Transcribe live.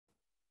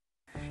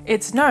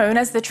It's known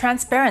as the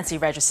Transparency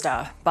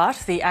Register,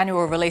 but the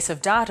annual release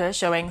of data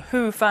showing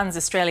who funds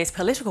Australia's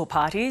political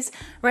parties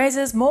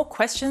raises more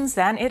questions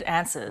than it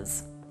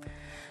answers.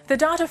 The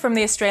data from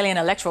the Australian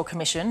Electoral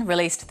Commission,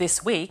 released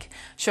this week,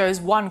 shows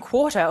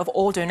 1/4 of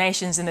all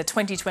donations in the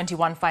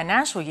 2021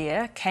 financial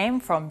year came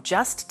from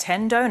just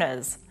 10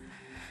 donors.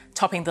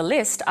 Topping the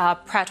list are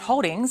Pratt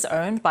Holdings,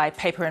 owned by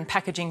paper and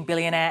packaging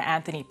billionaire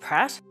Anthony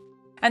Pratt,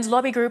 and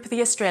lobby group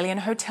the Australian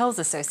Hotels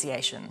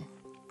Association.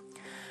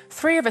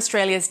 3 of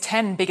Australia's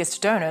 10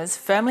 biggest donors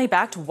firmly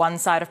backed one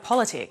side of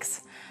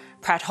politics.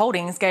 Pratt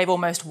Holdings gave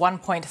almost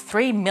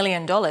 $1.3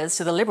 million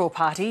to the Liberal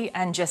Party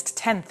and just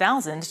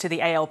 $10,000 to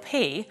the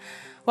ALP,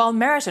 while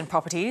Meriton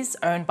Properties,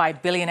 owned by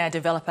billionaire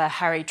developer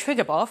Harry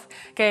Triguboff,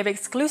 gave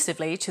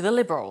exclusively to the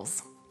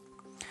Liberals.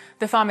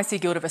 The Pharmacy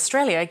Guild of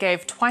Australia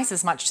gave twice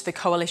as much to the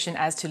Coalition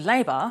as to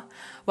Labor,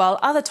 while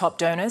other top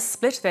donors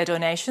split their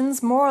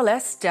donations more or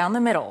less down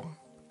the middle.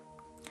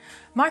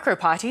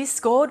 Micro-parties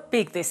scored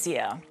big this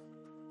year.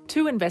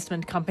 2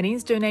 investment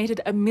companies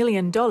donated $1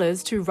 million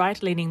to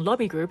right-leaning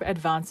lobby group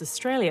Advance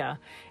Australia.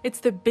 It's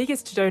the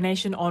biggest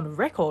donation on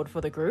record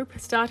for the group,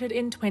 started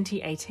in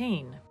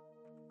 2018.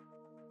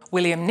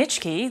 William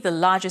Nitschke, the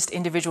largest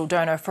individual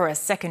donor for a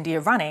second year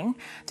running,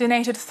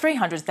 donated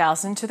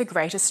 $300,000 to the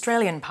Great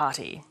Australian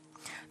Party.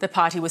 The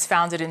party was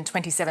founded in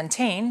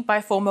 2017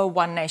 by former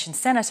One Nation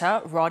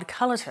Senator Rod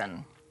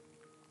Cullerton.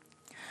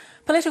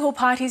 Political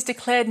parties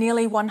declared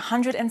nearly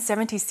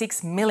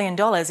 $176 million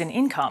in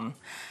income.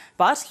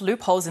 But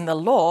loopholes in the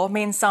law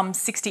mean some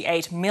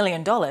 $68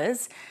 million,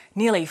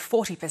 nearly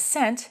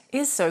 40%,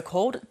 is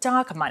so-called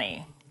dark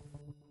money.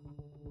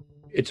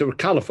 It's a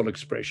colourful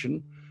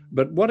expression,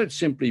 but what it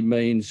simply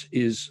means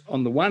is,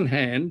 on the one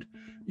hand,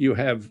 you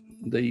have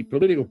the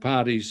political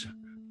parties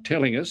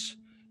telling us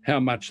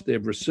how much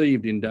they've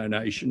received in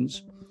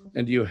donations,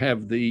 and you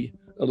have the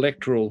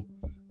electoral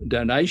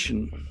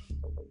donation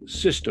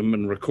system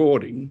and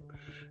recording,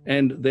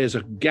 and there's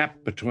a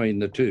gap between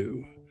the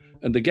two.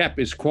 And the gap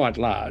is quite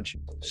large.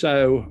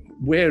 So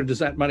where does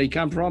that money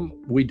come from?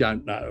 We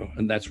don't know,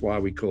 and that's why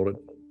we call it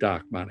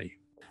dark money.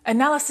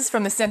 Analysis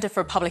from the Centre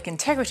for Public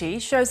Integrity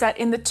shows that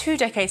in the 2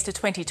 decades to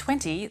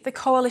 2020, the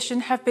Coalition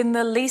have been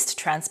the least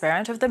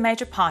transparent of the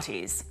major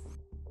parties.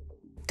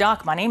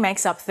 Dark money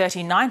makes up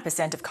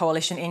 39% of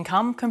Coalition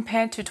income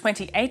compared to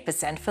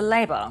 28% for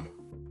Labor.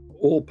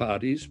 All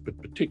parties, but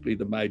particularly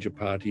the major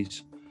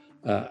parties,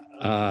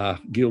 are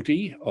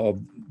guilty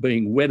of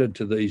being wedded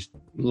to these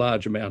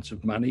large amounts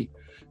of money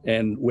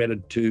and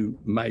wedded to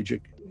major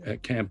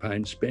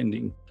campaign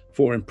spending.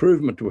 For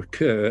improvement to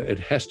occur, it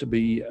has to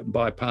be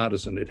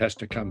bipartisan. It has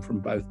to come from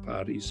both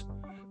parties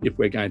if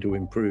we're going to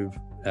improve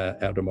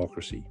our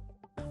democracy.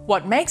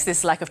 What makes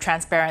this lack of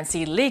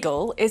transparency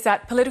legal is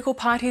that political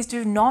parties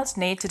do not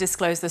need to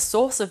disclose the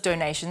source of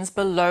donations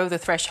below the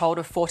threshold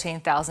of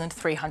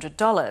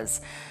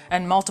 $14,300,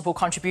 and multiple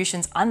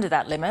contributions under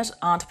that limit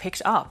aren't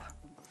picked up.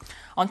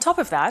 On top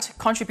of that,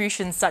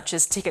 contributions such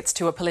as tickets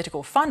to a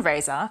political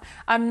fundraiser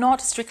are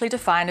not strictly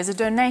defined as a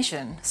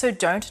donation, so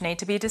don't need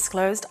to be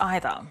disclosed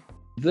either.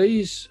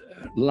 These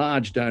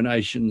large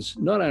donations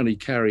not only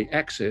carry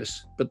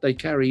access, but they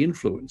carry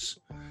influence,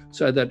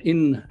 so that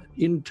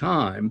in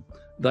time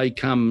they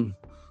come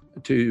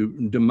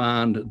to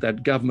demand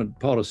that government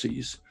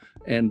policies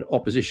and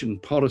opposition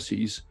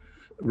policies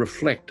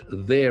reflect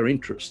their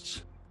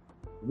interests.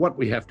 What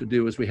we have to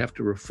do is we have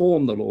to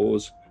reform the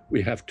laws,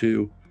 we have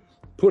to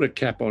put a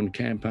cap on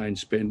campaign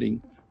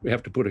spending, we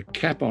have to put a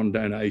cap on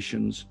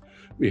donations,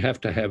 we have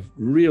to have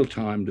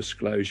real-time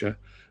disclosure,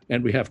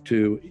 and we have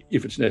to,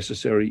 if it's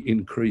necessary,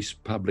 increase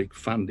public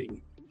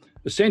funding.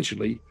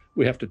 Essentially,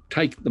 we have to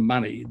take the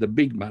money, the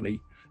big money,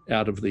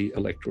 out of the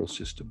electoral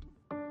system.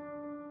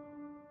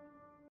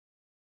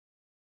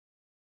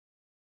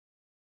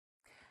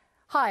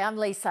 Hi, I'm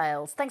Lee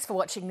Sales. Thanks for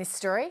watching this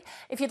story.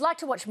 If you'd like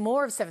to watch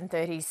more of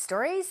 730's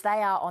stories,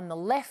 they are on the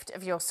left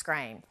of your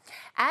screen.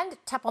 And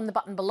tap on the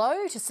button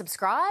below to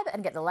subscribe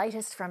and get the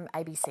latest from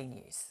ABC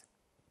News.